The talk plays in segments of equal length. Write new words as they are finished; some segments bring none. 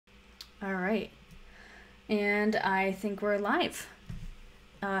All right. And I think we're live.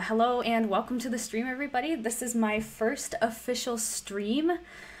 Hello and welcome to the stream, everybody. This is my first official stream.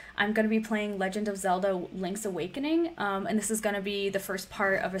 I'm going to be playing Legend of Zelda Link's Awakening, and this is going to be the first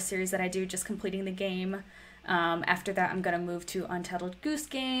part of a series that I do, just completing the game. After that, I'm going to move to Untitled Goose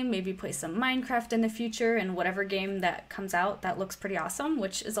Game, maybe play some Minecraft in the future, and whatever game that comes out that looks pretty awesome,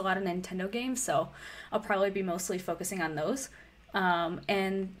 which is a lot of Nintendo games, so I'll probably be mostly focusing on those.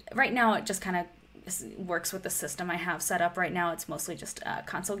 And right now it just kind of works with the system I have set up right now. It's mostly just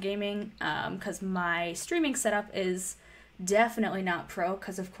console gaming, because my streaming setup is definitely not pro,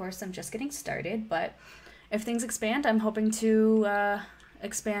 because of course I'm just getting started, but if things expand, I'm hoping to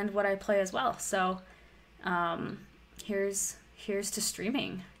expand what I play as well. So here's to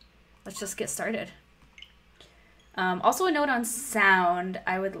streaming. Let's just get started. Also a note on sound,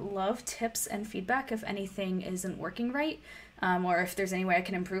 I would love tips and feedback if anything isn't working right, or if there's any way I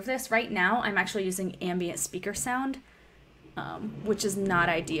can improve this. Right now I'm actually using ambient speaker sound, which is not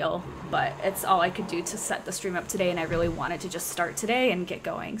ideal, but it's all I could do to set the stream up today, and I really wanted to just start today and get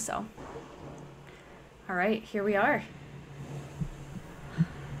going, so. Alright, here we are.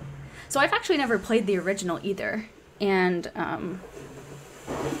 So I've actually never played the original either, and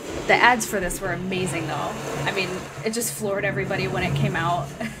the ads for this were amazing though. I mean, it just floored everybody when it came out.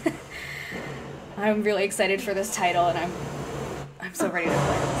 I'm really excited for this title, and I'm so ready to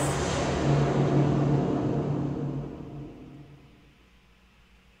play this.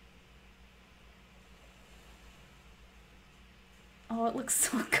 Oh, it looks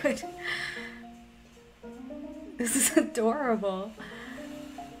so good. This is adorable.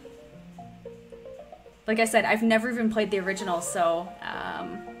 Like I said, I've never even played the original, so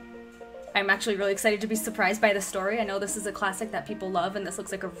I'm actually really excited to be surprised by the story. I know this is a classic that people love, and this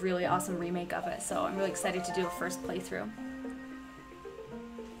looks like a really awesome remake of it, so I'm really excited to do a first playthrough.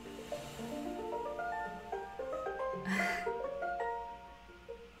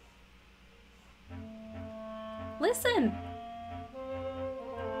 Listen!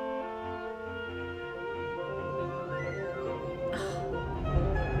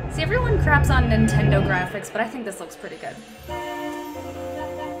 See, everyone craps on Nintendo graphics, but I think this looks pretty good.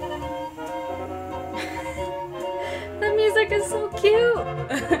 The music is so cute!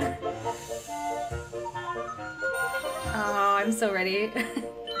 Oh, I'm so ready.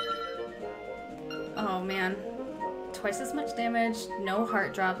 Oh man. Twice as much damage, no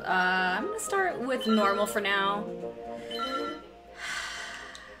heart drops. I'm gonna start with normal for now.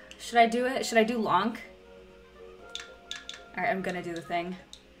 Should I do it? Should I do Lonk? Alright, I'm gonna do the thing.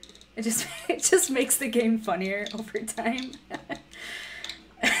 It just makes the game funnier over time.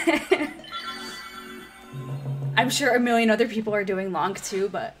 I'm sure a million other people are doing Lonk too,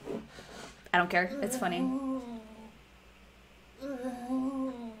 but I don't care. It's funny.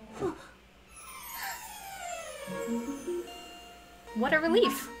 What a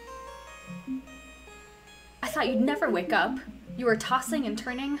relief. I thought you'd never wake up. You were tossing and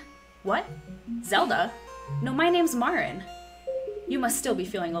turning. What? Zelda? No, my name's Marin. You must still be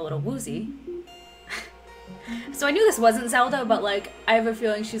feeling a little woozy. So I knew this wasn't Zelda, but like, I have a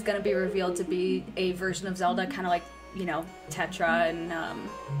feeling she's gonna be revealed to be a version of Zelda, kind of like, you know, Tetra and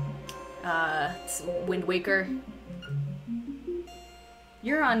Wind Waker.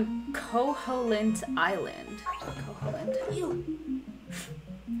 You're on Koholint Island. Koholint.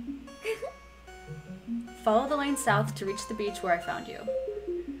 Follow the lane south to reach the beach where I found you.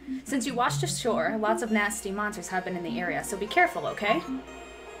 Since you washed ashore, lots of nasty monsters have been in the area, so be careful, okay?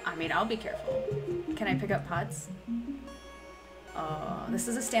 I mean, I'll be careful. Can I pick up pods? Oh, this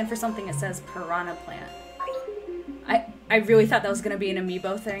is a stand for something that says Piranha Plant. I really thought that was gonna be an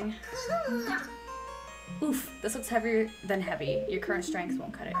amiibo thing. Oof, this looks heavier than heavy. Your current strength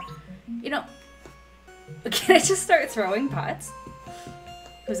won't cut it. You know, can I just start throwing pots?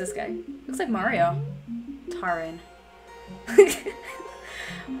 Who's this guy? Looks like Mario. Tarin.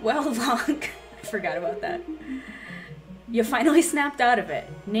 Well, Lonk. I forgot about that. You finally snapped out of it.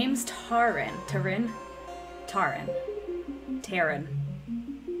 Name's Tarin. Tarin? Tarin. Tarin.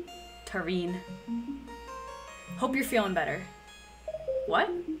 Tarin. Hope you're feeling better. What?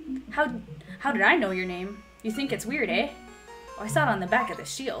 How did I know your name? You think it's weird, eh? Oh, I saw it on the back of the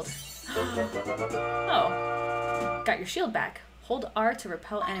shield. Oh. Got your shield back. Hold R to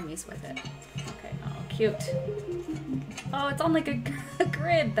repel enemies with it. Okay, oh, cute. Oh, it's on like a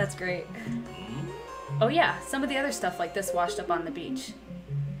grid. That's great. Oh yeah, some of the other stuff like this washed up on the beach.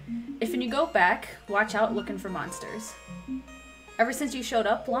 If you go back, watch out looking for monsters. Ever since you showed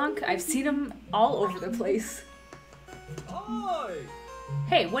up, Lonk, I've seen them all over the place. Oi!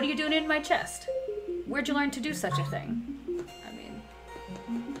 Hey, what are you doing in my chest? Where'd you learn to do such a thing? I mean...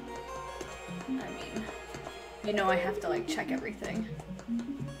 you know I have to like check everything.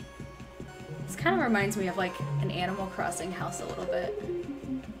 This kind of reminds me of like an Animal Crossing house a little bit.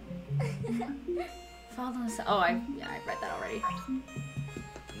 Follow the oh, I read that already.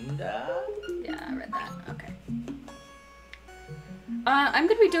 Yeah, I read that. Okay. I'm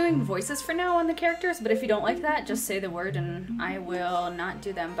gonna be doing voices for now on the characters, but if you don't like that, just say the word and I will not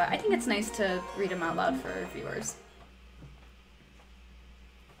do them. But I think it's nice to read them out loud for viewers.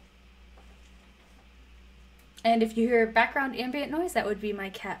 And if you hear background ambient noise, that would be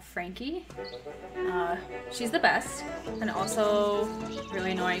my cat Frankie. She's the best, and also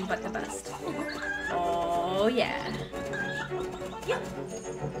really annoying, but the best. Oh yeah.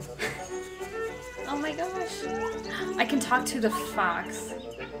 Oh my gosh. I can talk to the fox.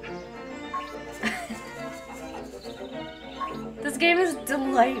 This game is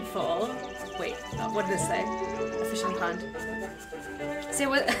delightful. Wait, what did this say? A fishing pond. See,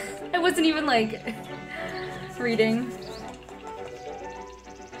 I wasn't even like reading.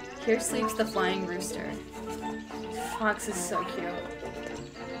 Here sleeps the flying rooster. Fox is so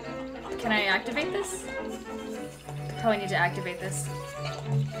cute. Can I activate this? Probably need to activate this.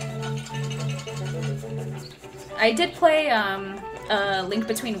 I did play a Link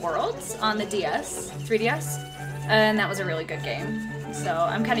Between Worlds on the DS, 3DS, and that was a really good game. So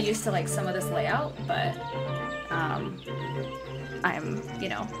I'm kind of used to like some of this layout, but I'm, you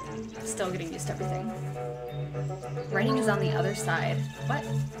know, still getting used to everything. Writing is on the other side. What?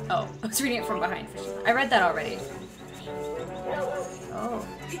 Oh, I was reading it from behind. I read that already. Oh.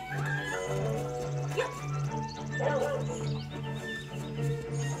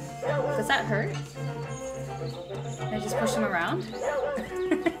 Does that hurt? Can I just push him around?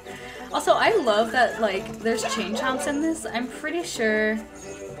 Also, I love that, like, there's chain chomps in this. I'm pretty sure,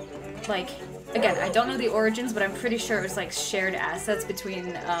 like, again, I don't know the origins, but I'm pretty sure it was, like, shared assets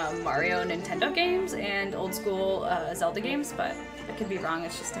between Mario Nintendo games and old school Zelda games, but I could be wrong.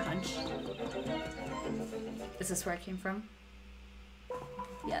 It's just a hunch. Is this where it came from?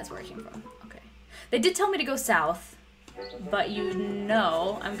 Yeah, that's where it came from. Okay. They did tell me to go south, but you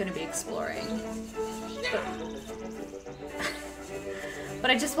know I'm gonna be exploring. But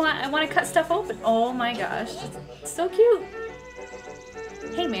I want to cut stuff open. Oh my gosh, it's so cute.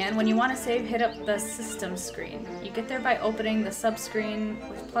 Hey man, when you want to save, hit up the system screen. You get there by opening the sub screen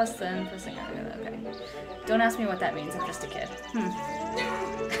with plus, then pressing. Okay. Don't ask me what that means. I'm just a kid.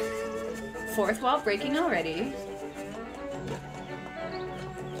 Fourth wall breaking already.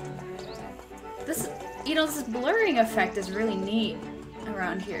 This, you know, this blurring effect is really neat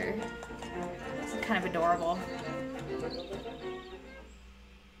around here. It's kind of adorable.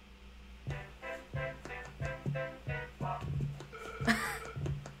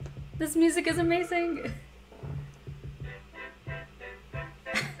 This music is amazing.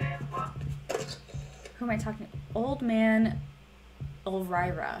 Who am I talking to? Old man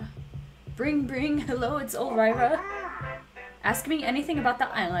Ulrira. Bring, hello, it's Ulrira. Ask me anything about the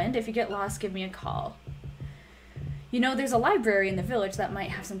island. If you get lost, give me a call. You know, there's a library in the village that might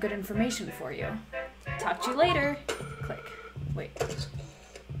have some good information for you. Talk to you later. Click. Wait.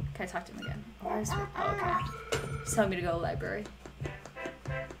 Can I talk to him again? Oh, okay. He's telling me to go to the library.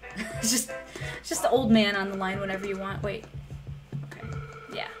 It's just the old man on the line whenever you want. Wait. Okay.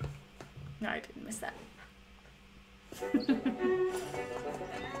 Yeah. No, I didn't miss that.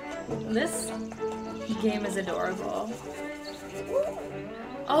 This game is adorable.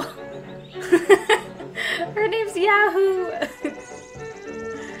 Oh. Her name's Yahoo!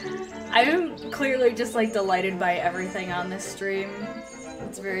 I'm clearly just like delighted by everything on this stream.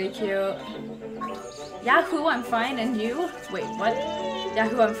 It's very cute. Yahoo, I'm fine, and you? Wait, what?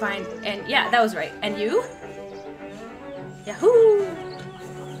 Yahoo, I'm fine, and yeah, that was right. And you? Yahoo!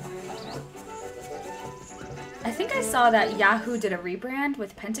 I think I saw that Yahoo did a rebrand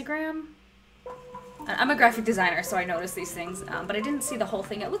with Pentagram. I'm a graphic designer, so I noticed these things, but I didn't see the whole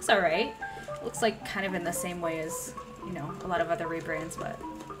thing. It looks alright. It looks like kind of in the same way as, you know, a lot of other rebrands, but,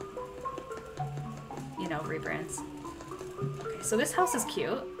 you know, rebrands. Okay, so this house is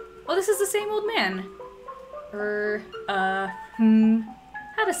cute. Oh, this is the same old man.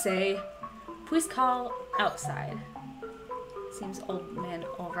 How to say, please call outside. Seems old man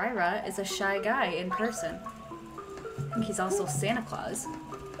Ulrira is a shy guy in person. I think he's also Santa Claus.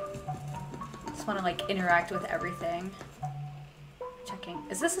 Just want to like interact with everything. Checking.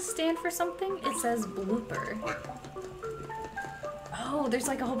 Is this a stand for something? It says blooper. Oh, there's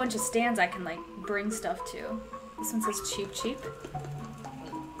like a whole bunch of stands I can like bring stuff to. This one says cheap cheap.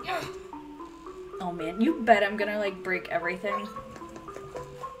 Oh man, you bet I'm gonna like break everything.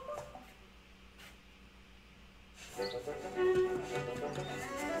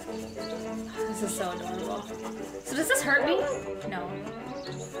 This is so adorable. So does this hurt me? No.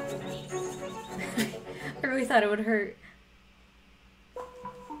 I really thought it would hurt.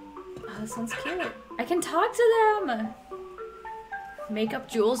 Oh, this one's cute. I can talk to them! Makeup,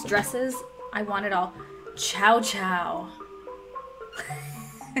 jewels, dresses. I want it all. Chow chow.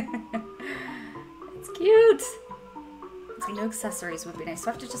 It's cute! Some new accessories would be nice. So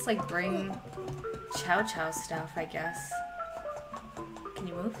I have to just like bring chow chow stuff, I guess. Can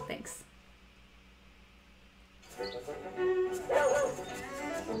you move? Thanks.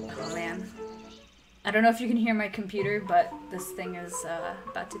 Oh man. I don't know if you can hear my computer, but this thing is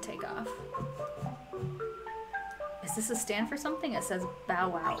about to take off. Is this a stand for something? It says bow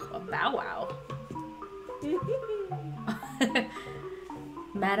wow. A bow wow.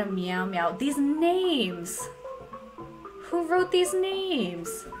 Madam Meow Meow. These names! Who wrote these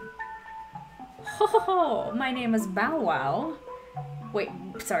names? Oh, my name is Bow Wow. Wait,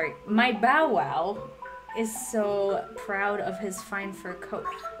 sorry. My Bow Wow is so proud of his fine fur coat.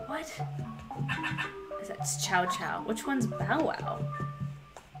 What? Is that Chow Chow? Which one's Bow Wow?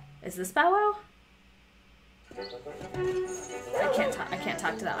 Is this Bow Wow? I can't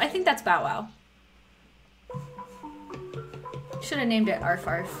talk to that. I think that's Bow Wow. Should have named it Arf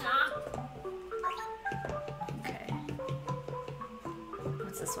Arf. Okay.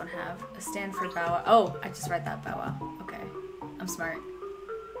 What's this one have? A stand for Bow Wow. Oh, I just read that Bow Wow. Okay. I'm smart.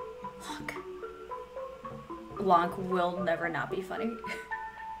 Lonk. Lonk will never not be funny.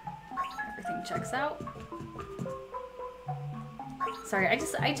 Everything checks out. Sorry, I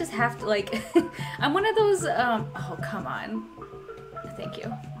just have to like I'm one of those oh come on. Thank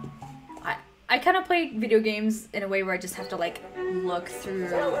you. I kind of play video games in a way where I just have to like look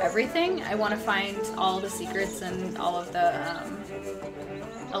through everything. I want to find all the secrets and all of the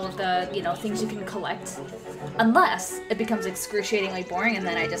you know things you can collect, unless it becomes excruciatingly boring and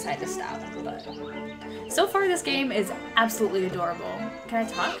then I decide to stop. But so far this game is absolutely adorable. Can I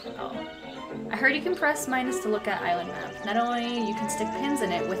talk? Oh, I heard you can press minus to look at island map. Not only you can stick pins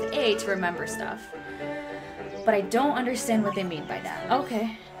in it with A to remember stuff, but I don't understand what they mean by that.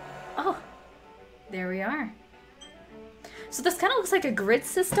 Okay. Oh. There we are. So this kind of looks like a grid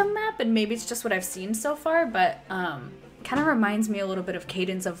system map, and maybe it's just what I've seen so far, but kind of reminds me a little bit of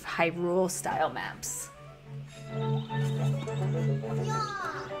Cadence of Hyrule style maps.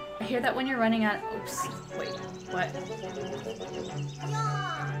 I hear that when you're running out. Oops. Wait. What?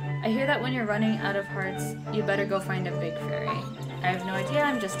 I hear that when you're running out of hearts, you better go find a big fairy. I have no idea.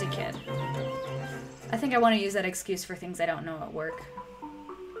 I'm just a kid. I think I want to use that excuse for things I don't know at work.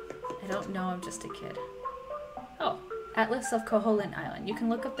 I don't know, I'm just a kid. Oh, Atlas of Koholint Island. You can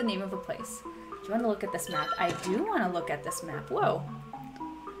look up the name of a place. Do you want to look at this map? I do want to look at this map. Whoa.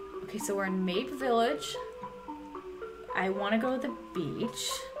 Okay, so we're in Mape Village. I want to go to the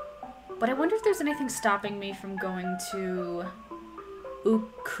beach. But I wonder if there's anything stopping me from going to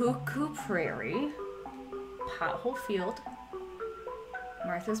Ukuku Prairie, Pothole Field,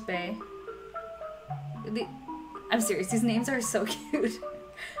 Martha's Bay. I'm serious, these names are so cute.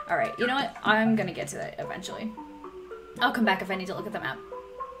 Alright, you know what? I'm gonna get to that eventually. I'll come back if I need to look at the map.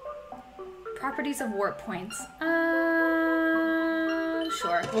 Properties of warp points.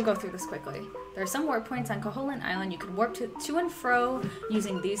 Sure, we'll go through this quickly. There are some warp points on Koholint Island you can warp to and fro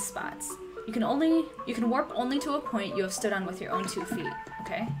using these spots. You can warp only to a point you have stood on with your own 2 feet,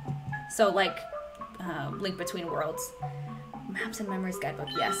 okay? So like, Link Between Worlds. Maps and Memories Guidebook,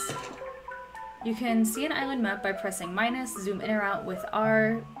 yes. You can see an island map by pressing minus, zoom in or out with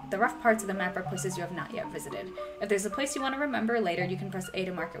R. The rough parts of the map are places you have not yet visited. If there's a place you want to remember later, you can press A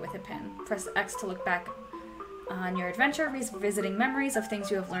to mark it with a pin. Press X to look back on your adventure, revisiting memories of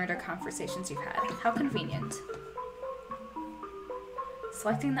things you have learned or conversations you've had. How convenient.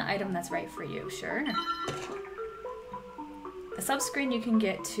 Selecting the item that's right for you, sure. The sub-screen you can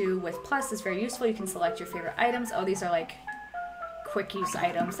get to with plus is very useful. You can select your favorite items. Oh, these are like quick use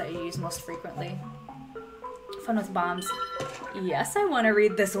items that you use most frequently. Fun with bombs. Yes, I want to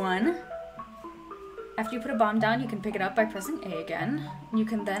read this one. After you put a bomb down, you can pick it up by pressing A again. You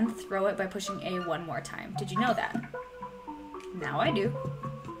can then throw it by pushing A one more time. Did you know that? Now I do.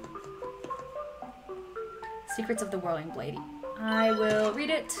 Secrets of the Whirling Blade. I will read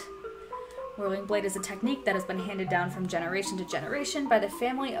it. Whirling Blade is a technique that has been handed down from generation to generation by the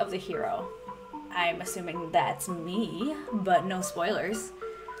family of the hero. I'm assuming that's me, but no spoilers.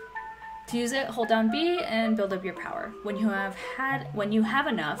 To use it, hold down B and build up your power. When you have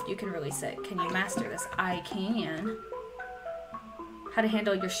enough, you can release it. Can you master this? I can. How to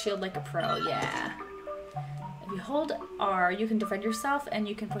handle your shield like a pro, yeah. If you hold R, you can defend yourself and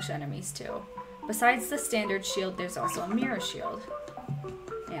you can push enemies too. Besides the standard shield, there's also a mirror shield.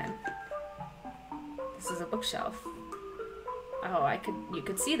 Man, this is a bookshelf. Oh, you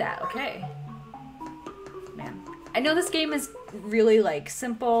could see that, okay. Man. I know this game is really like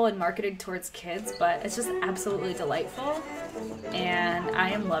simple and marketed towards kids, but it's just absolutely delightful. And I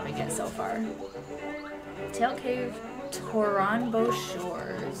am loving it so far. Tail Cave, Toronbo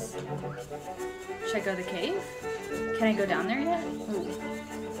Shores. Should I go to the cave? Can I go down there yet? Ooh.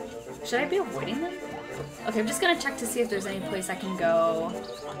 Should I be avoiding them? Okay, I'm just gonna check to see if there's any place I can go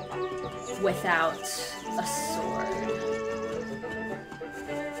without a sword.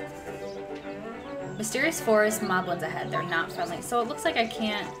 Mysterious forest, moblins ahead. They're not friendly. So it looks like I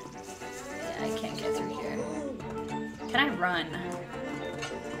can't... Yeah, I can't get through here. Can I run?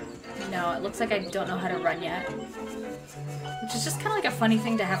 No, it looks like I don't know how to run yet. Which is just kind of like a funny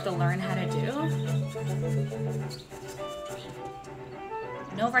thing to have to learn how to do.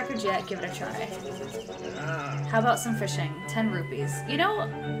 No records yet, give it a try. How about some fishing? 10 rupees. You know,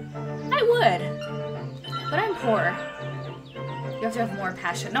 I would. But I'm poor. You have to have more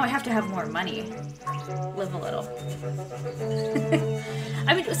passion. No, I have to have more money. Live a little.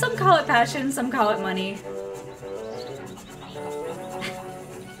 I mean, some call it passion, some call it money.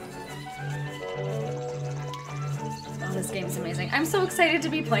 Oh, this game's amazing. I'm so excited to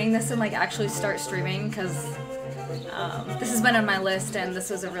be playing this and like actually start streaming because this has been on my list and this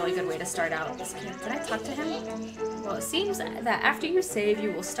was a really good way to start out. Did I talk to him? Well, it seems that after you save,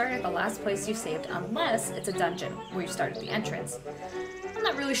 you will start at the last place you saved unless it's a dungeon where you start at the entrance. I'm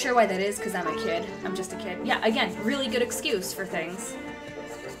not really sure why that is because I'm a kid. I'm just a kid. Yeah, again, really good excuse for things.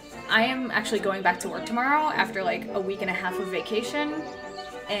 I am actually going back to work tomorrow after like a week and a half of vacation.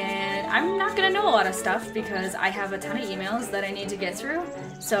 And I'm not gonna know a lot of stuff because I have a ton of emails that I need to get through.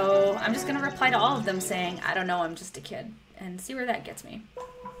 So I'm just gonna reply to all of them saying, I don't know, I'm just a kid. And see where that gets me.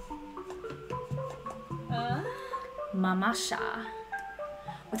 Mamasha.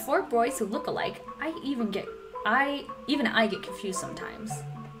 With 4 boys who look alike, I get confused sometimes.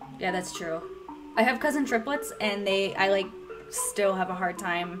 Yeah, that's true. I have cousin triplets and I like still have a hard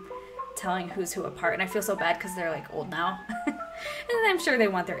time telling who's who apart, and I feel so bad because they're like old now. And I'm sure they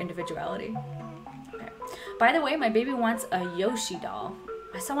want their individuality. Okay. By the way, my baby wants a Yoshi doll.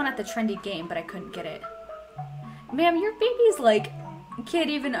 I saw one at the trendy game, but I couldn't get it. Ma'am, your baby's like, can't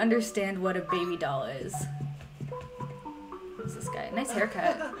even understand what a baby doll is. Who's this guy? Nice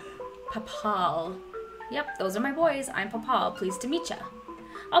haircut. Papal. Yep, those are my boys. I'm Papal. Pleased to meet ya.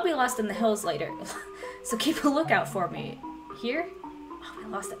 I'll be lost in the hills later, so keep a lookout for me. Here? Oh, I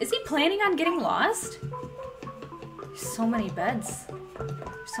lost it. Is he planning on getting lost? There's so many beds.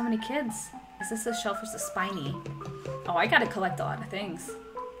 There's so many kids. Is this a shelf or is it spiny? Oh, I gotta collect a lot of things.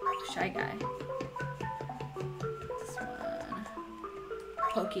 Shy guy. This one.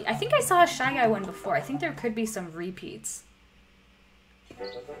 Pokey. I think I saw a Shy Guy one before. I think there could be some repeats.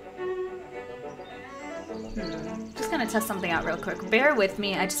 Just gonna test something out real quick. Bear with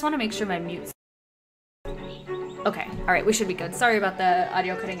me. I just want to make sure my mute's... Okay. Alright, we should be good. Sorry about the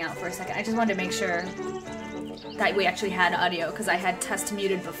audio cutting out for a second. I just wanted to make sure that we actually had audio because I had test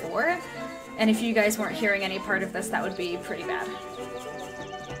muted before. And if you guys weren't hearing any part of this, that would be pretty bad.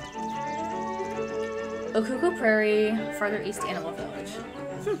 Okuku Prairie, farther east Animal Village.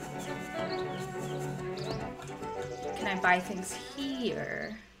 Can I buy things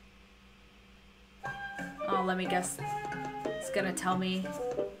here? Oh, let me guess. It's gonna tell me.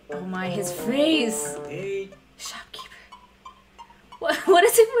 Oh my, his face! Hey. Shopkeeper. What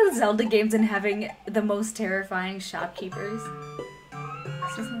is it with Zelda games and having the most terrifying shopkeepers?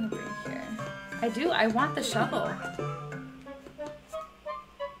 This isn't over here. I want the shovel.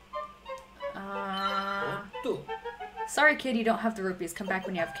 Sorry kid, you don't have the rupees. Come back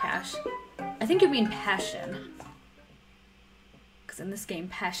when you have cash. I think you mean passion. Because in this game,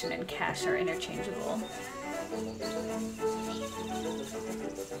 passion and cash are interchangeable.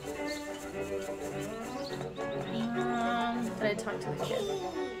 Did I talk to the kid?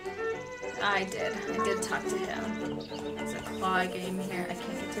 I did talk to him. There's a claw game here I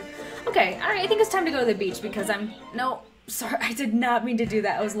can't get to. Okay, alright, I think it's time to go to the beach because no, sorry, I did not mean to do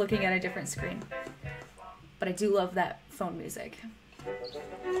that. I was looking at a different screen. But I do love that phone music.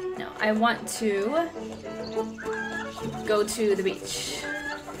 No, I want to go to the beach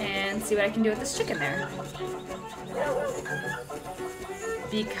and see what I can do with this chicken there.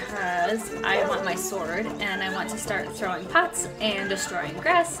 Because I want my sword and I want to start throwing pots and destroying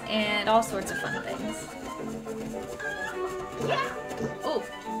grass and all sorts of fun things. Oh.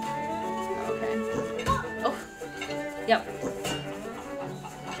 Okay. Oh. Yep.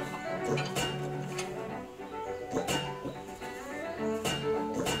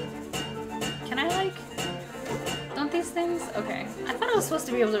 Can I like... Don't these things? Okay. I thought I was supposed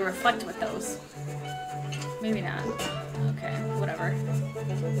to be able to reflect with those. Maybe not. Okay, whatever.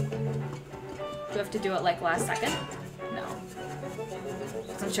 Do I have to do it like last second? No.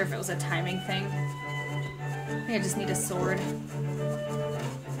 I wasn't sure if it was a timing thing. I think I just need a sword.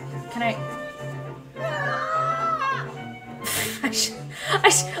 Can I...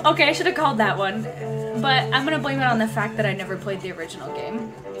 Okay, I should have called that one. But I'm gonna blame it on the fact that I never played the original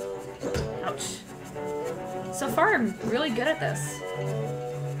game. Ouch. So far, I'm really good at this.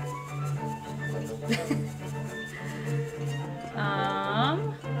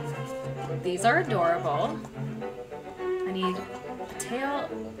 These are adorable. I need a tail,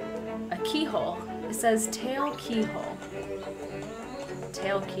 a keyhole. It says tail keyhole.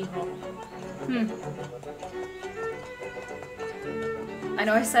 Tail keyhole. I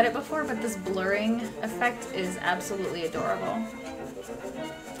know I said it before, but this blurring effect is absolutely adorable.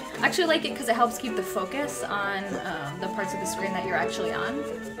 I actually like it because it helps keep the focus on the parts of the screen that you're actually on.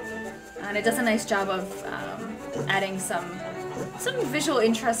 And it does a nice job of adding some visual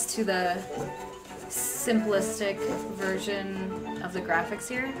interest to the simplistic version of the graphics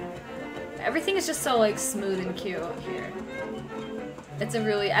here. Everything is just so like smooth and cute here. It's a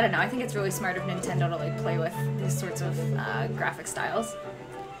really, I don't know, I think it's really smart of Nintendo to like play with these sorts of graphic styles.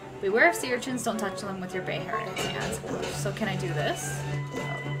 Beware of sea urchins, don't touch them with your bay hands. So can I do this?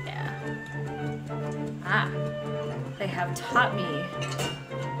 Oh, yeah. Ah, they have taught me.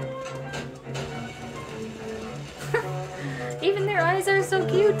 Even their eyes are so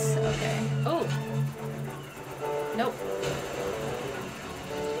cute. Okay. Oh. Nope.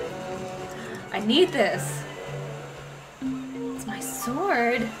 I need this. It's my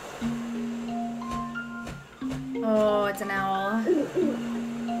sword. Oh, it's an owl.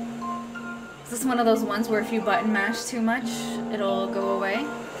 Is this one of those ones where if you button mash too much, it'll go away?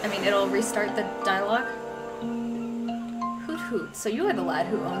 I mean, it'll restart the dialogue? Hoot hoot. So you are the lad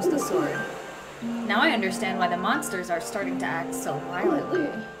who owns the sword. Now I understand why the monsters are starting to act so violently.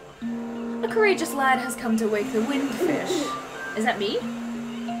 A courageous lad has come to wake the windfish. Is that me?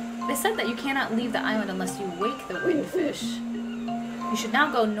 They said that you cannot leave the island unless you wake the windfish. You should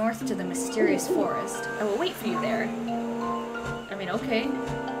now go north to the mysterious forest. I will wait for you there. I mean, okay.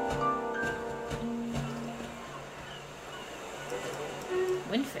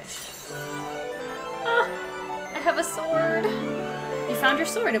 Windfish. Ah, I have a sword. You found your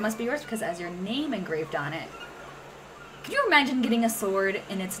sword. It must be yours because it has your name engraved on it. Could you imagine getting a sword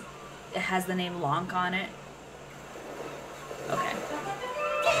and it has the name Lonk on it? Okay.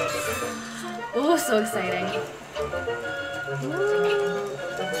 Oh, so exciting.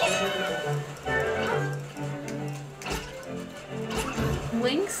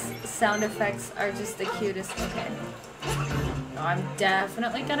 Link's sound effects are just the cutest. Okay. Oh, I'm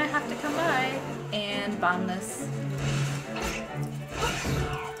definitely gonna have to come by and bomb this.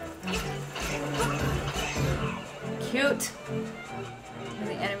 Cute. And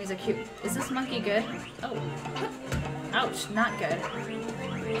the enemies are cute. Is this monkey good? Oh. Ouch, not good.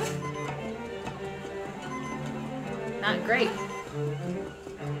 Not great.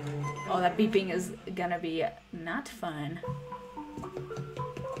 Oh, that beeping is gonna be not fun.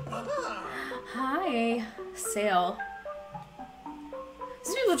 Hi. Sale.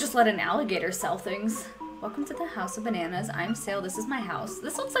 Some people just let an alligator sell things. Welcome to the House of Bananas. I'm Sale. This is my house.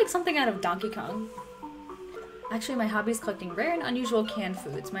 This looks like something out of Donkey Kong. Actually, my hobby is collecting rare and unusual canned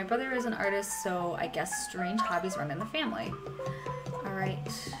foods. My brother is an artist, so I guess strange hobbies run in the family.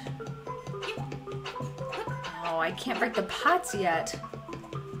 Alright. Oh, I can't break the pots yet.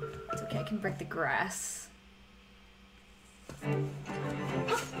 It's okay, I can break the grass.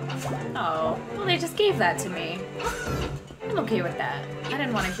 Oh, well they just gave that to me. I'm okay with that. I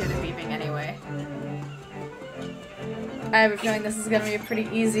didn't want to hear the beeping anyway. I have a feeling this is gonna be a pretty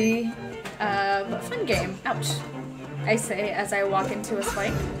easy, but fun game. Ouch. I say as I walk into a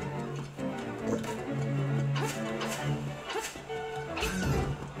spike.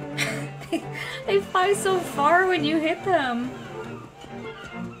 They fly so far when you hit them.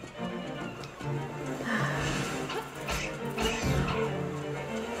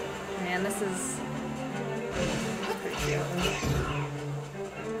 Man, this is pretty cute.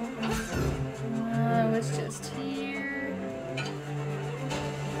 Oh, it's just here.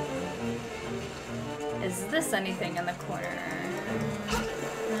 Is this anything in the corner?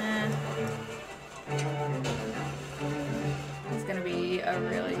 It's gonna be a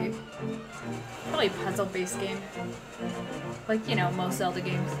really probably puzzle-based game. Like, you know, most Zelda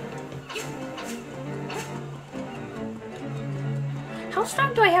games. How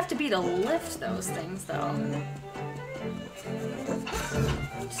strong do I have to be to lift those things, though?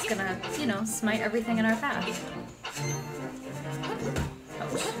 Just gonna, you know, smite everything in our path.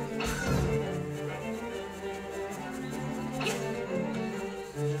 Ouch.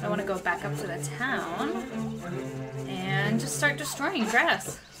 want to go back up to the town and just start destroying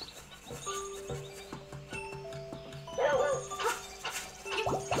grass.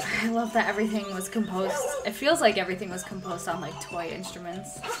 I love that everything was composed. It feels like everything was composed on like toy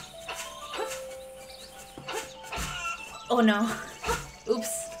instruments. Oh no.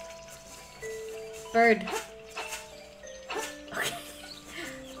 Oops. Bird. Okay.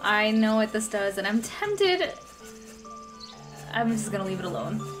 I know what this does and I'm tempted. I'm just gonna leave it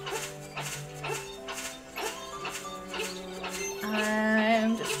alone.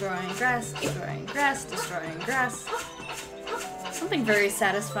 I'm destroying grass, destroying grass, destroying grass. Something very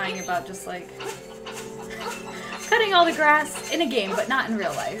satisfying about just like cutting all the grass in a game, but not in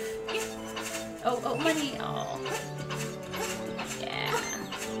real life. Oh, money. Oh. Yeah.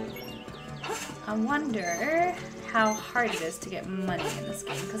 I wonder how hard it is to get money in this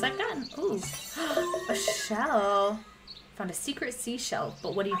game, because I've gotten, ooh, a shell. Found a secret seashell,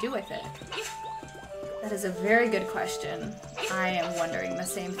 but what do you do with it? That is a very good question. I am wondering the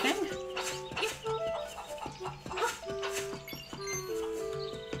same thing.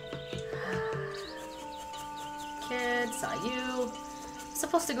 Kid, saw you. I'm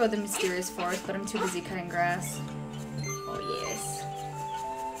supposed to go to the mysterious forest, but I'm too busy cutting grass. Oh yes.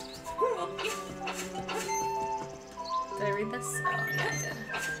 Did I read this? Oh yeah, I did.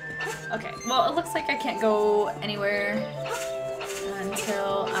 Okay, well it looks like I can't go anywhere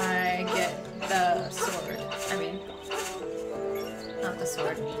until I get the sword. I mean, not the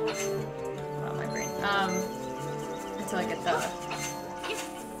sword. Oh, my brain. Until I get the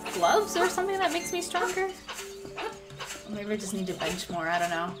gloves or something that makes me stronger. Or maybe I just need to bench more. I don't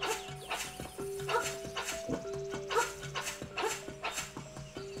know.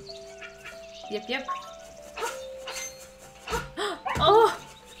 Yep. Oh!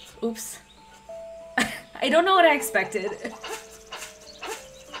 Oops. I don't know what I expected.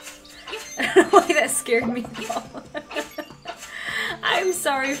 I don't know why that scared me though. I'm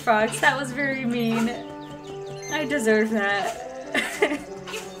sorry, Fox. That was very mean. I deserve that.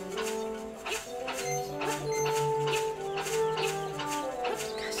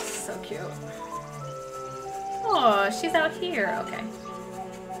 Gosh, this is so cute. Oh, she's out here. Okay.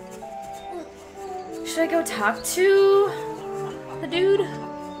 Should I go talk to the dude?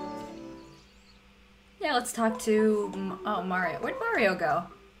 Yeah, let's talk to... Oh, Mario. Where'd Mario go?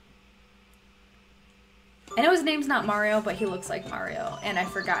 I know his name's not Mario, but he looks like Mario. And I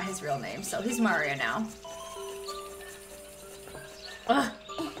forgot his real name, so he's Mario now. Ugh.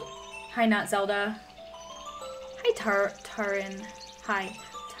 Hi, not Zelda. Hi, Tarin. Hi,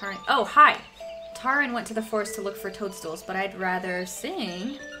 Tarin. Oh, hi! Tarin went to the forest to look for toadstools, but I'd rather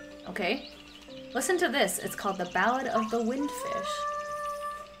sing. Okay. Listen to this. It's called The Ballad of the Windfish.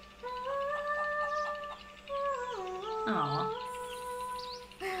 Aww.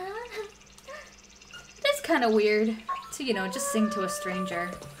 It's kind of weird to, you know, just sing to a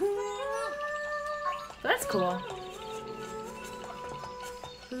stranger. But that's cool.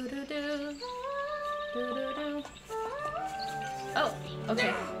 Oh,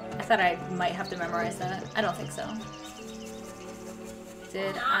 okay. I thought I might have to memorize that. I don't think so.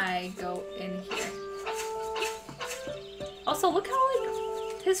 Did I go in here? Also, look how,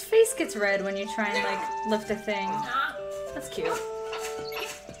 like, his face gets red when you try and, like, lift a thing. That's cute.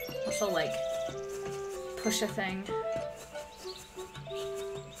 Also, like, push a thing.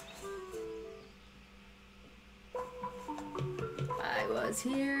 I was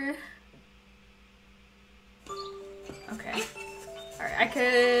here. Okay. Alright, I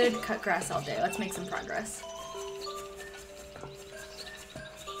could cut grass all day. Let's make some progress.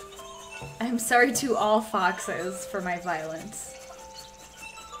 I'm sorry to all foxes for my violence.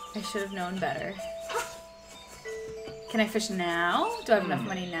 I should have known better. Can I fish now? Do I have enough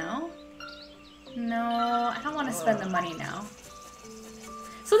money now? No, I don't want to spend the money now.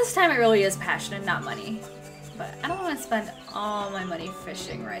 So this time it really is passion and not money. But I don't want to spend all my money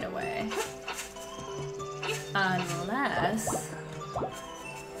fishing right away. Unless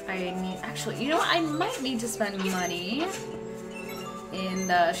I need... Actually, you know what? I might need to spend money in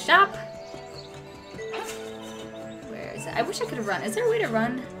the shop. Where is it? I wish I could have run. Is there a way to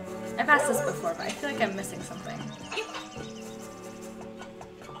run? I've asked this before, but I feel like I'm missing something.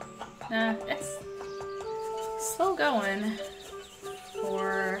 Nah, it's slow going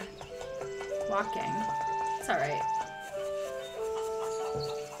for walking. It's alright.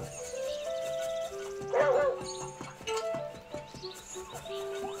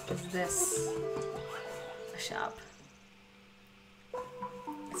 Is this a shop?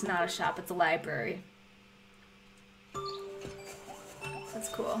 It's not a shop, it's a library. That's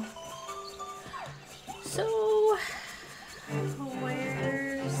cool. So,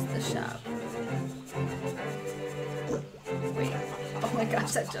 where's the the shop. Wait. Oh my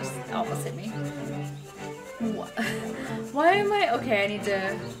gosh, that just almost hit me. What? Why am I... Okay, I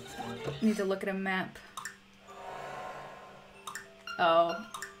need to look at a map. Oh,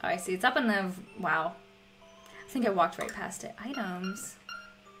 I see. It's up in the... Wow. I think I walked right past it. Items.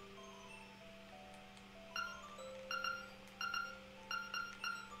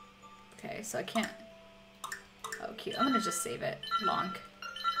 Okay, so I can't... Oh, cute. I'm gonna just save it. Lonk.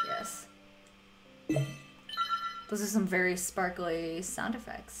 Yes. Those are some very sparkly sound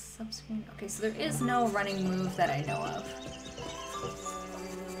effects. Subscreen. Okay, so there is no running move that I know of.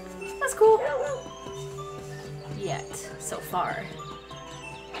 That's cool. Yet, so far.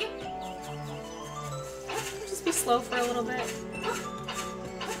 Just be slow for a little bit.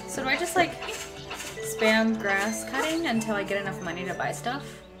 So do I just like spam grass cutting until I get enough money to buy stuff?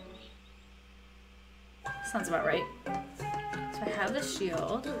 Sounds about right. So I have the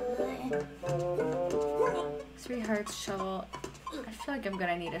shield. 3 hearts, shovel. I feel like I'm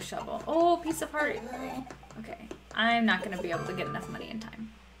gonna need a shovel. Oh, piece of heart. Okay, I'm not gonna be able to get enough money in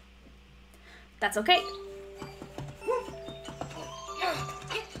time. That's okay.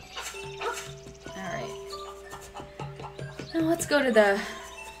 Alright. Now let's go to the...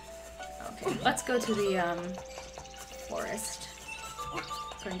 Okay, let's go to the forest.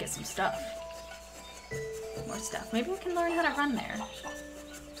 So I can get some stuff. More stuff. Maybe we can learn how to run there.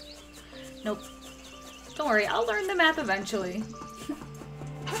 Nope. Don't worry, I'll learn the map eventually.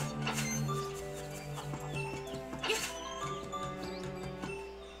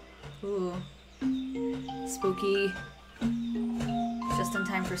 Ooh. Spooky. Just in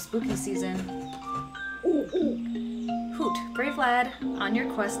time for spooky season. Hoot, brave lad, on your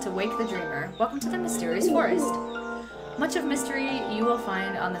quest to wake the dreamer. Welcome to the mysterious forest. Much of mystery you will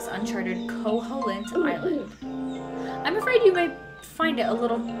find on this uncharted Koholint island. I'm afraid you may find it a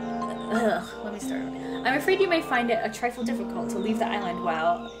little... let me start. I'm afraid you may find it a trifle difficult to leave the island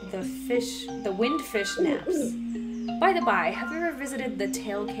while the wind fish naps. By the by, have you ever visited the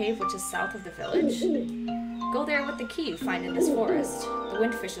Tail Cave, which is south of the village? Go there with the key you find in this forest. The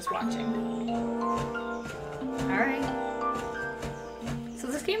windfish is watching. Alright. So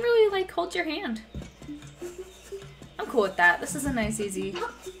this game really, like, holds your hand. I'm cool with that. This is a nice, easy...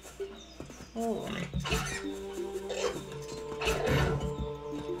 Oh.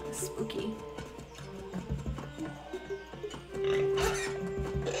 Spooky.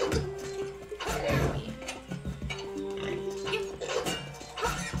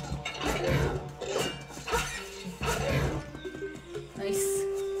 Nice.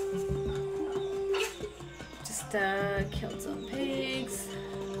 Just killed some pigs.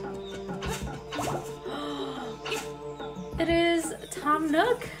 It is Tom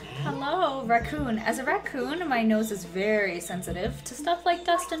Nook. Hello, raccoon. As a raccoon, my nose is very sensitive to stuff like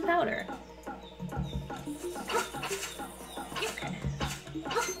dust and powder. Okay.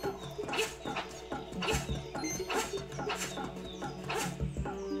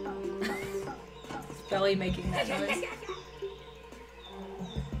 It's belly making that noise.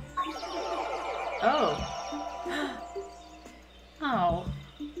 Oh. Oh.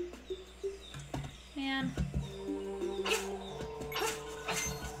 Man.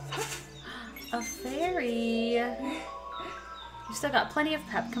 A fairy. You still got plenty of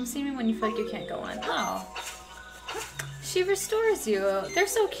pep. Come see me when you feel like you can't go on. Oh. She restores you. They're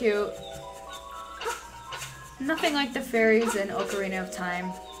so cute. Nothing like the fairies in Ocarina of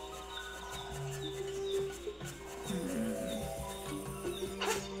Time.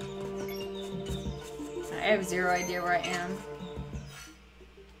 I have zero idea where I am.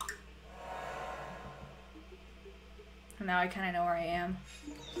 And now I kind of know where I am.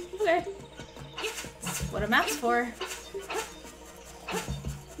 Okay. That's what a map's for.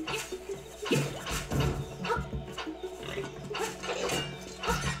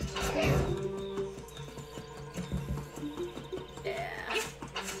 Yeah.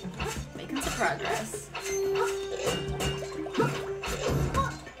 Making some progress.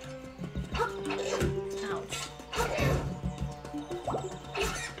 Ouch.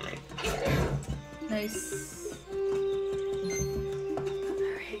 Nice.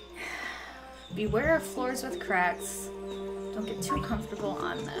 Alright. Beware of floors with cracks. Don't get too comfortable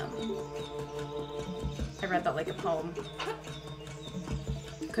on them. I read that like a poem.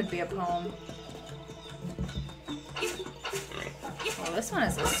 Could be a poem. Oh, this one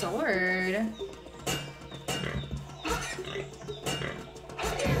is a sword.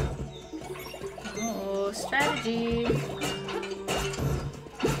 Oh, strategy.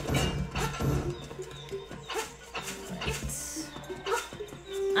 Right.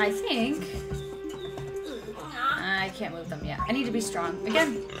 I can't move them yet. I need to be strong.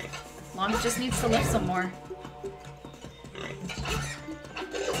 Again, Lonk just needs to lift some more.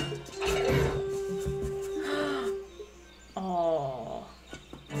 Oh.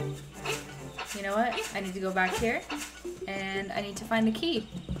 You know what? I need to go back here. And I need to find the key.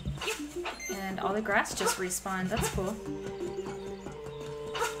 And all the grass just respawned. That's cool.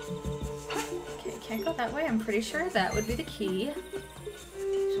 Okay, can't go that way. I'm pretty sure that would be the key.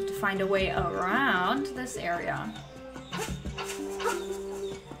 Just have to find a way around this area.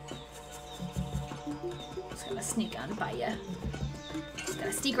 Just gonna sneak on by you. Just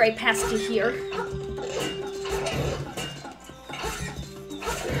gonna sneak right past you here.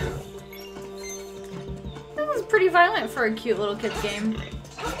 That was pretty violent for a cute little kid's game.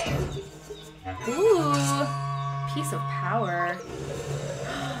 Ooh, piece of power.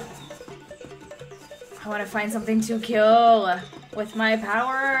 I want to find something to kill with my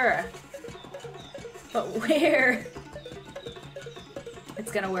power. But where?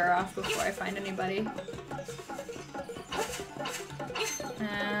 It's gonna wear off before I find anybody.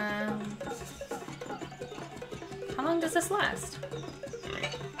 How long does this last?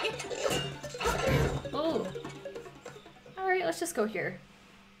 Oh. Alright, let's just go here.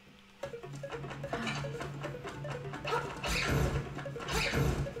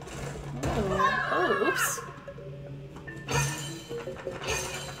 Oh, oops.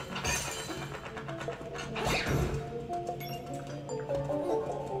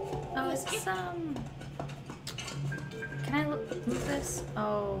 Oh, is this, can I move this?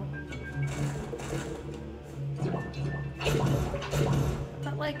 Oh.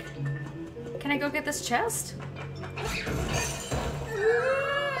 But, like, can I go get this chest?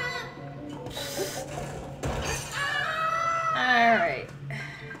 Alright.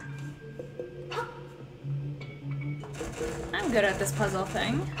 I'm good at this puzzle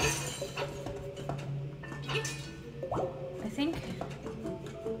thing. I think.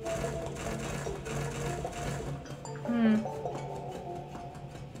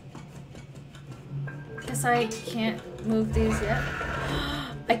 Guess I can't move these yet.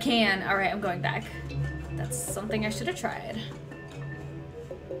 I can. Alright, I'm going back. That's something I should have tried.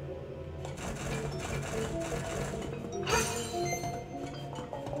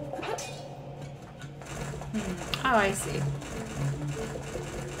 Oh, I see.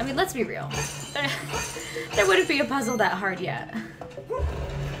 I mean, let's be real. There wouldn't be a puzzle that hard yet.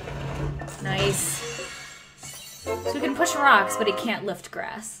 Nice. So we can push rocks, but it can't lift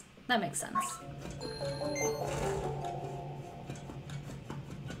grass. That makes sense.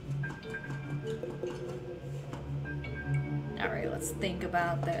 Alright, let's think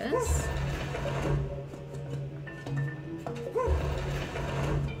about this.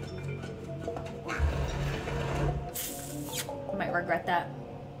 I might regret that.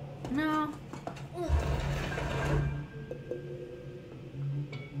 No.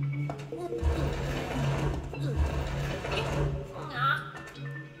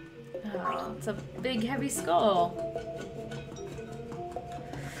 Oh, it's a big, heavy skull.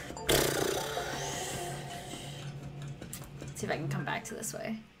 Let's see if I can come back to this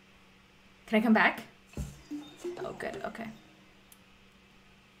way. Can I come back? Oh, good. Okay.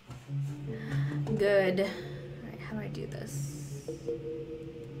 Good. Alright, how do I do this?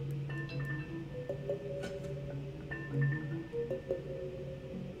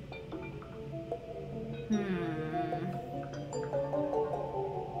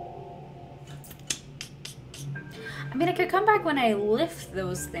 I mean, I could come back when I lift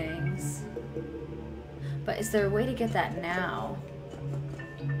those things. But is there a way to get that now?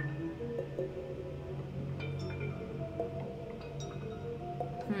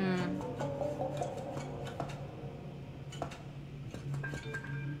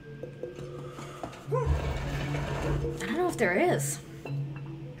 I don't know if there is.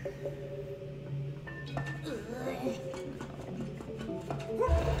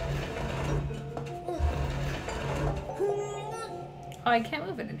 Oh, I can't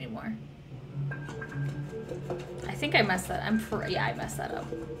move it anymore. I think I messed that. Yeah, I messed that up.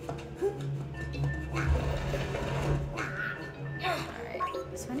 Alright,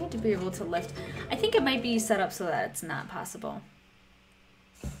 so I need to be able to lift. I think it might be set up so that it's not possible.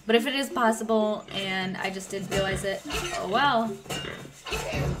 But if it is possible and I just didn't realize it, oh well.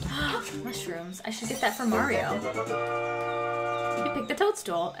 Mushrooms. I should get that for Mario. You pick the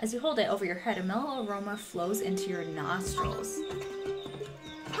toadstool. As you hold it over your head, a mellow aroma flows into your nostrils.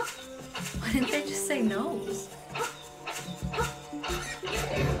 Why didn't they just say nose?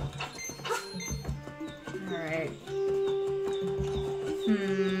 Alright.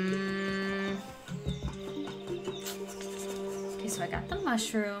 Okay, so I got the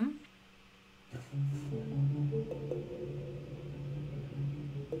mushroom.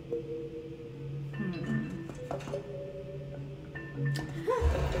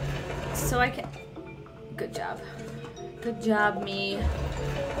 So I can... Good job. Good job, me.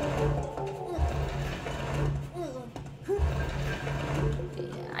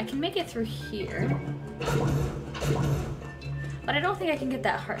 Yeah, I can make it through here. But I don't think I can get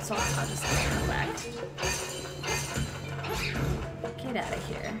that heart, so I'll just go back. Get out of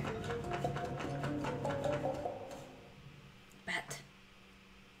here. Bet.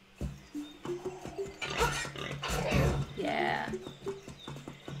 Yeah.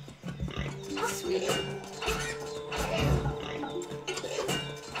 Sweet.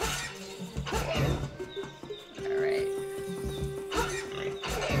 Alright.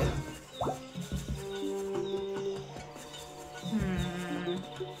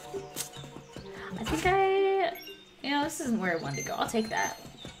 I think this isn't where I wanted to go. I'll take that.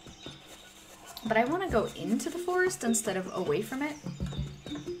 But I want to go into the forest instead of away from it.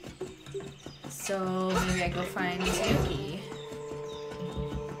 So maybe I go find Yuki.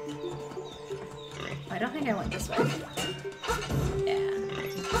 I don't think I went this way. Yeah.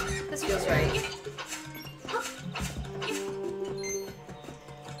 This feels right.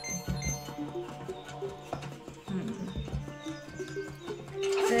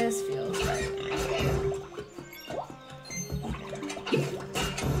 This feels right.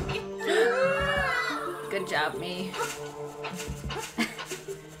 Good job, me.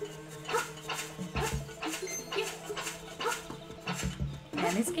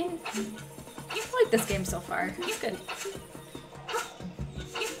 Man, this game... I like this game so far. It's good.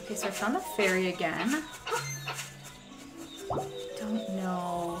 Okay, so I found the fairy again. Don't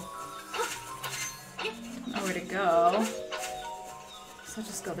know where to go. So I'll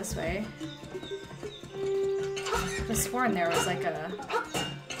just go this way. I was sworn there was like a...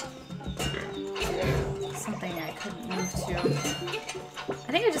 something I couldn't move to.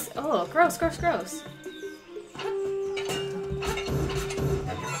 I think I just... Oh, gross, gross, gross.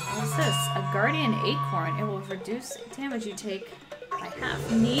 What's this? A guardian acorn. It will reduce damage you take by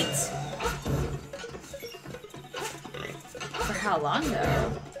half. Neat. For how long,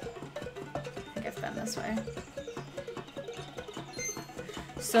 though? I think I've been this way.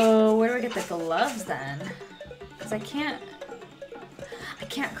 So, where do I get the gloves, then? Because I can't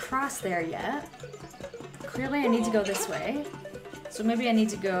cross there yet. Clearly I need to go this way. So maybe I need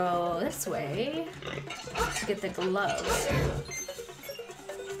to go this way to get the gloves.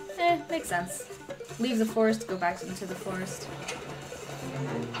 Makes sense. Leave the forest, go back into the forest.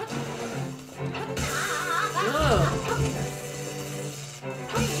 Ooh.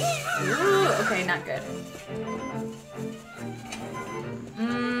 Ooh, okay, not good.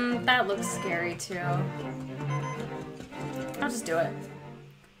 That looks scary too. I'll just do it.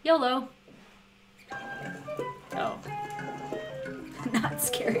 YOLO. Oh. Not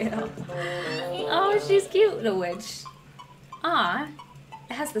scary at all. Oh, she's cute, the witch. Ah,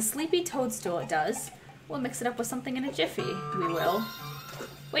 it has the sleepy toadstool, it does. We'll mix it up with something in a jiffy. We will.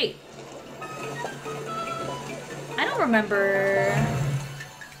 Wait. I don't remember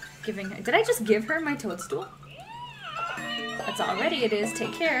giving her... Did I just give her my toadstool? That's all ready it is.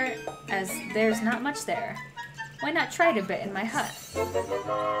 Take care, as there's not much there. Why not try it a bit in my hut?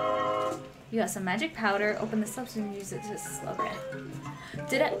 You got some magic powder. Open the substance and use it to... Okay.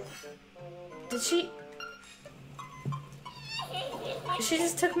 Did she... She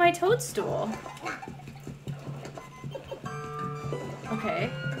just took my toadstool. Okay.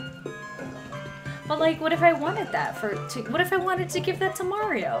 But like, what if I wanted that what if I wanted to give that to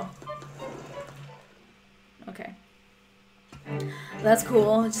Mario? Okay. That's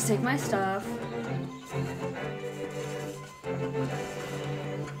cool. Just take my stuff.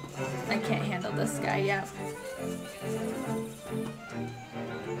 I can't handle this guy yet.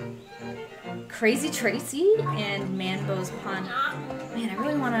 Crazy Tracy and Manbo's Pond. Man, I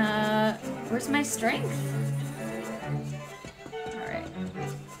really wanna... Where's my strength? Alright.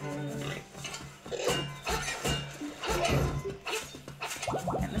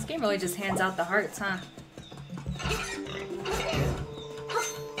 And this game really just hands out the hearts, huh?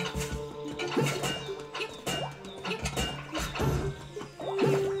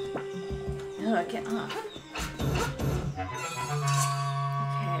 Oh, get off.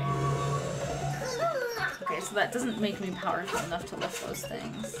 Okay, so that doesn't make me powerful enough to lift those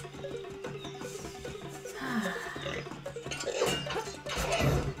things.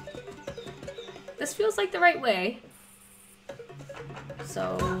 This feels like the right way.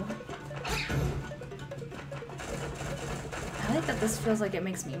 So... I like that this feels like it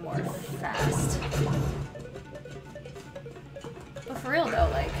makes me more fast. But for real though,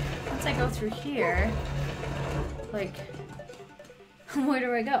 like, once I go through here, like, where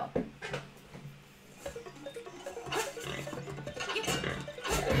do I go?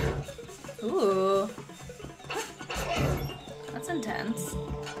 Ooh. That's intense.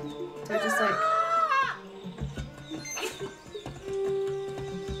 So I just like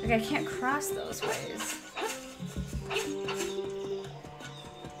I can't cross those ways.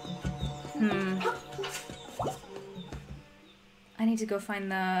 I need to go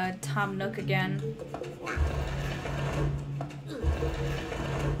find the Tom Nook again.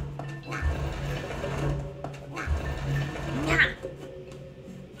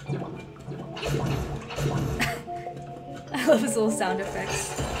 I love his little sound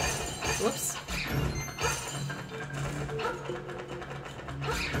effects. Whoops.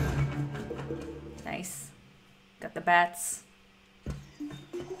 Nice. Got the bats.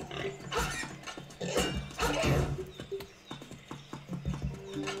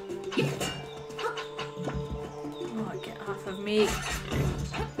 Oh, get off of me.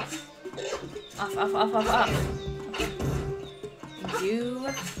 Off, off, off, off, off. You.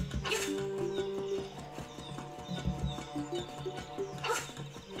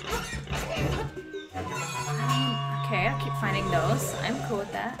 Okay, I'll keep finding those. I'm cool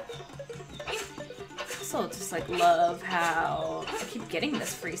with that. I also just like love how I keep getting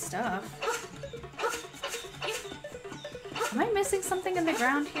this free stuff. Am I missing something in the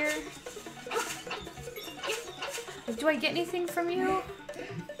ground here? Like, do I get anything from you?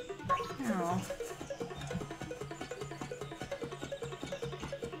 No.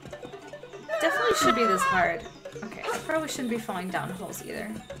 Definitely should be this hard. Okay, I probably shouldn't be falling down holes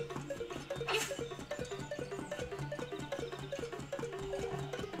either.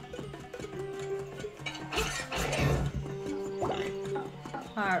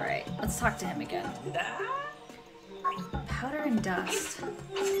 Alright, let's talk to him again. Powder and dust.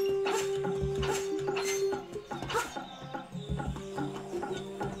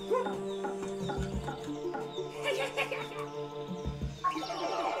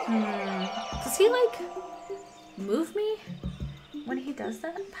 Does he, like, move me when he does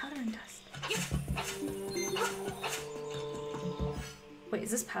that? Powder and dust. Wait,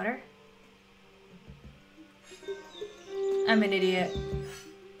 is this powder? I'm an idiot.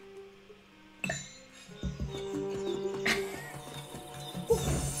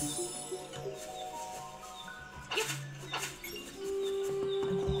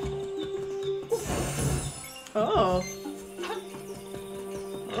 Oh.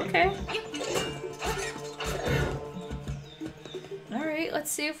 Okay. Alright, let's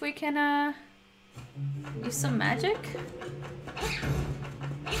see if we can, use some magic.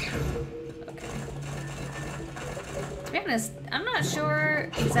 Okay. To be honest, I'm not sure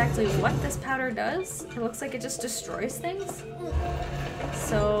exactly what this powder does. It looks like it just destroys things.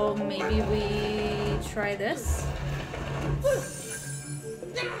 So maybe we try this?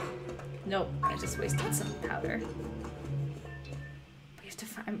 Nope, I just wasted some powder. We have to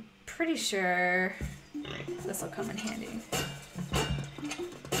find, I'm pretty sure this will come in handy.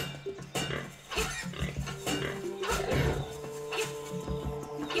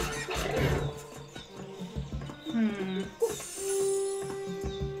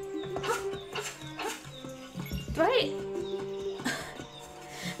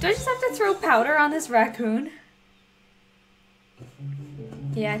 Do I just have to throw powder on this raccoon?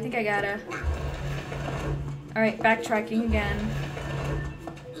 Yeah, I think I gotta. Alright, backtracking again.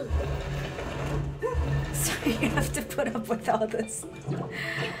 So you have to put up with all this.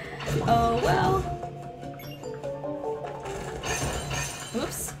 Oh well.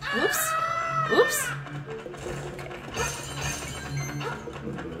 Oops. Oops. Oops. Okay.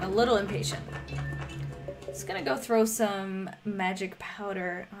 I'm a little impatient. Just gonna go throw some magic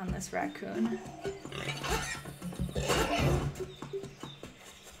powder on this raccoon.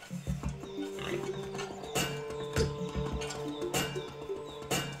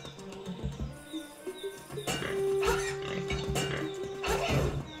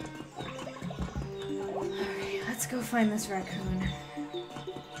 Alright, let's go find this raccoon.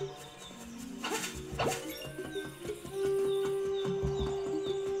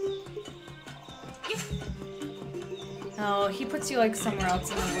 Oh, he puts you like somewhere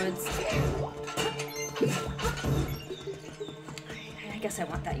else in the woods. I guess I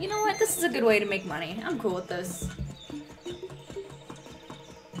want that. You know what? This is a good way to make money. I'm cool with this.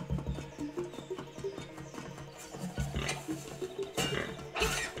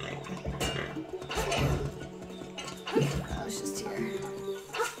 Oh, it's just here.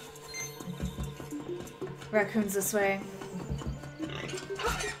 Raccoon's this way.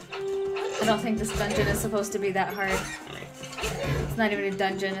 I don't think this dungeon is supposed to be that hard. It's not even a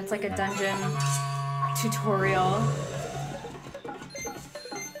dungeon, it's like a dungeon tutorial.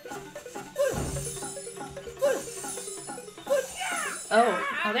 Oh,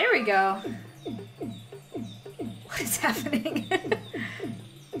 there we go. What is happening?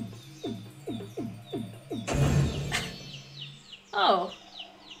 Oh,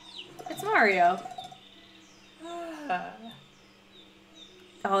 it's Mario.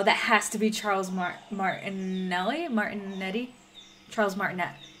 Oh, that has to be Charles Martinetti? Charles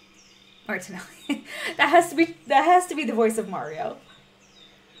Martinet. Martinelli. that has to be the voice of Mario.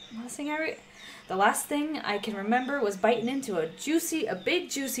 The last thing I can remember was biting into a big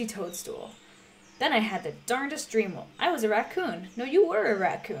juicy toadstool. Then I had the darndest dream. I was a raccoon. No, you were a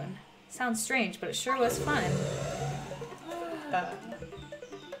raccoon. Sounds strange, but it sure was fun.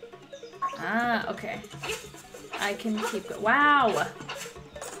 Okay. I can keep going. Wow!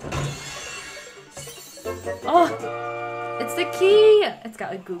 Oh! It's the key! It's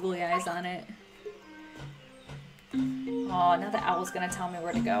got like googly eyes on it. Oh, now the owl's gonna tell me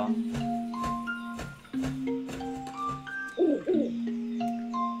where to go.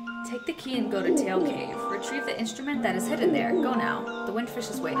 Take the key and go to Tail Cave. Retrieve the instrument that is hidden there. Go now. The windfish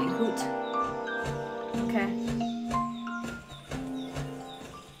is waiting. Hoot. Okay.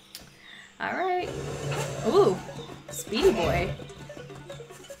 Alright. Ooh. Speedy boy.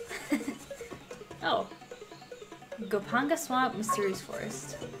 Oh. Gopanga Swamp, Mysterious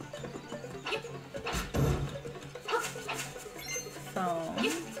Forest. Phone.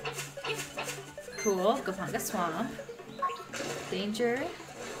 Cool. Gopanga Swamp. Danger.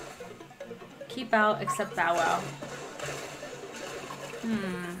 Keep out except Bow Wow.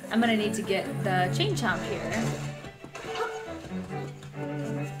 I'm gonna need to get the Chain Chomp here.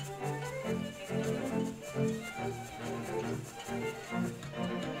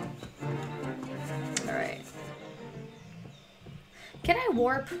 Alright. Can I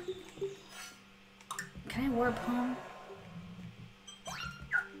warp? Can I warp home?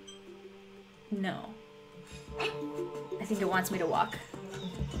 No. I think it wants me to walk.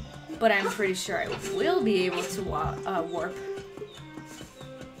 But I'm pretty sure I will be able to warp.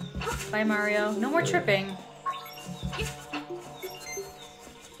 Bye, Mario. No more tripping.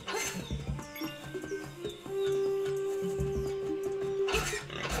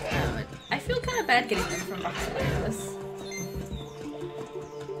 I feel kind of bad getting in from behind like this.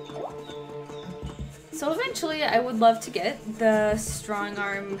 So eventually I would love to get the strong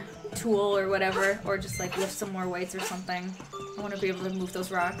arm tool or whatever, or just like lift some more weights or something. I want to be able to move those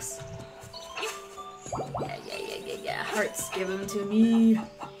rocks. Yeah. Hearts, give them to me.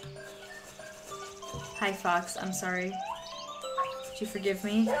 Hi, Fox. I'm sorry. Would you forgive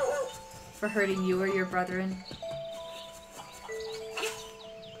me for hurting you or your brethren?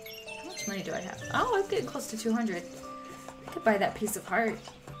 How much money do I have? Oh, I'm getting close to 200. I could buy that piece of heart.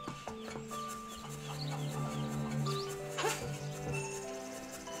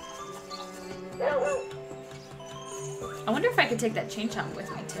 I wonder if I could take that Chain Chomp with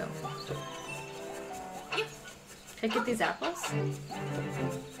me, too. Can I get these apples?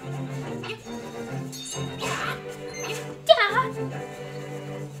 Yeah!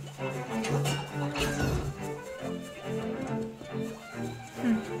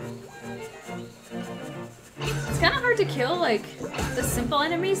 It's kind of hard to kill, like, the simple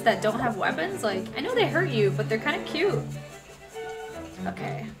enemies that don't have weapons. Like, I know they hurt you, but they're kind of cute.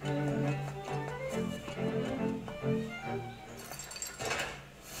 Okay.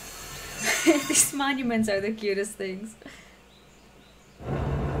 These monuments are the cutest things.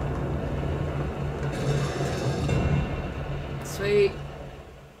 Sweet.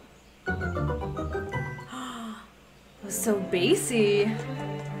 It was so bassy.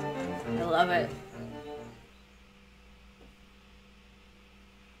 I love it.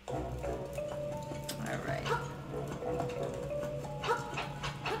 Alright.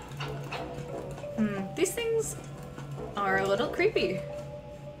 These things are a little creepy.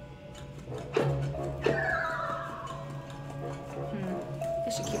 I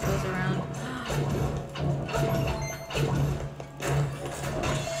should keep those around.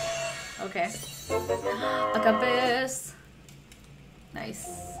 Okay. A compass. Nice.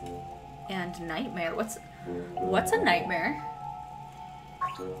 And nightmare. What's a nightmare?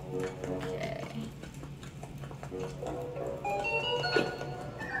 Okay.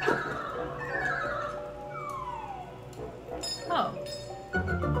 Oh.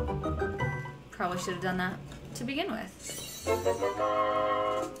 Probably should have done that to begin with.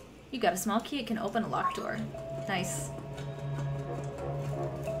 You got a small key, it can open a locked door. Nice.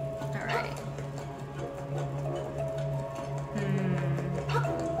 Alright.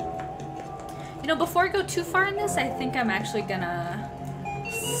 You know, before I go too far in this, I think I'm actually gonna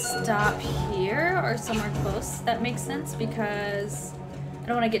stop here or somewhere close. That makes sense, because I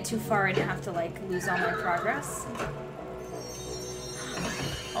don't want to get too far and have to, like, lose all my progress.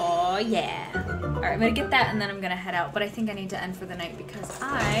 Oh yeah. Alright, I'm gonna get that and then I'm gonna head out. But I think I need to end for the night because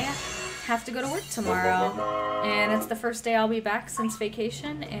I have to go to work tomorrow. And it's the first day I'll be back since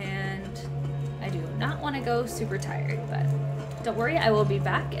vacation, and I do not want to go super tired, but don't worry, I will be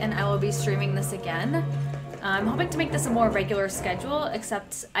back and I will be streaming this again. I'm hoping to make this a more regular schedule,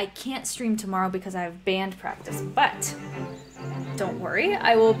 except I can't stream tomorrow because I have band practice, but don't worry,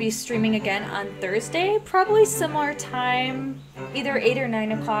 I will be streaming again on Thursday, probably similar time, either 8 or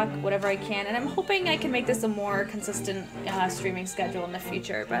 9 o'clock, whatever I can, and I'm hoping I can make this a more consistent streaming schedule in the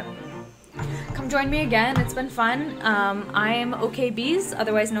future, but come join me again, it's been fun. I'm OKBees,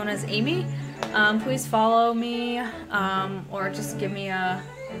 otherwise known as Amy. Please follow me, or just give me a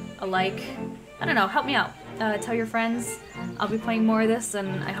like. I don't know, help me out. Tell your friends. I'll be playing more of this,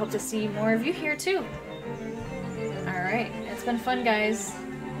 and I hope to see more of you here too. Alright, it's been fun, guys.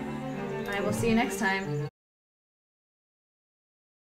 I will see you next time.